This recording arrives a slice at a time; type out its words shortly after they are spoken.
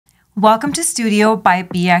Welcome to Studio by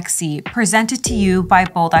BXC, presented to you by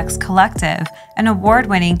BoldX Collective, an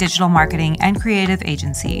award-winning digital marketing and creative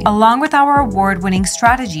agency. Along with our award-winning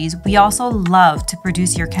strategies, we also love to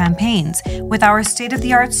produce your campaigns with our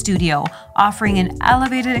state-of-the-art studio, offering an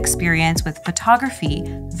elevated experience with photography,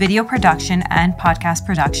 video production, and podcast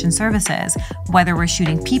production services, whether we're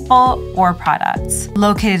shooting people or products.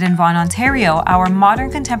 Located in Vaughan, Ontario, our modern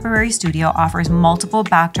contemporary studio offers multiple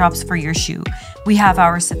backdrops for your shoot. We have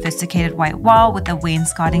our sophisticated white wall with a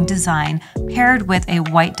wainscoting design, paired with a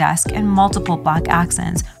white desk and multiple black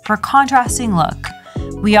accents for a contrasting look.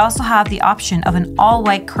 We also have the option of an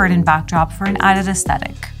all-white curtain backdrop for an added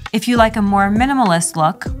aesthetic. If you like a more minimalist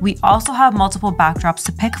look, we also have multiple backdrops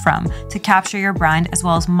to pick from to capture your brand, as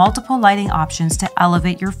well as multiple lighting options to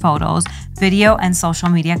elevate your photos, video, and social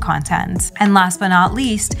media content. And last but not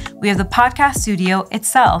least, we have the podcast studio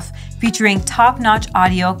itself, featuring top-notch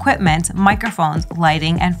audio equipment, microphones,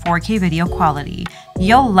 lighting, and 4K video quality.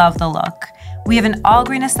 You'll love the look. We have an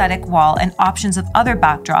all-green aesthetic wall and options of other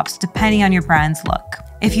backdrops depending on your brand's look.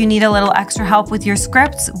 If you need a little extra help with your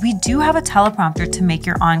scripts, we do have a teleprompter to make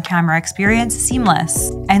your on-camera experience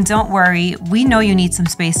seamless. And don't worry, we know you need some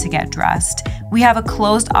space to get dressed. We have a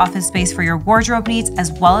closed office space for your wardrobe needs,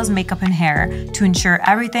 as well as makeup and hair, to ensure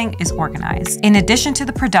everything is organized. In addition to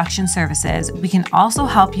the production services, we can also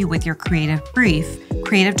help you with your creative brief,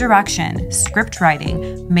 creative direction, script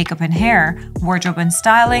writing, makeup and hair, wardrobe and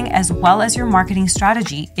styling, as well as your marketing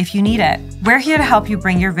strategy if you need it. We're here to help you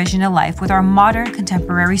bring your vision to life with our modern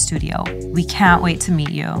contemporary studio. We can't wait to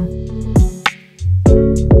meet you.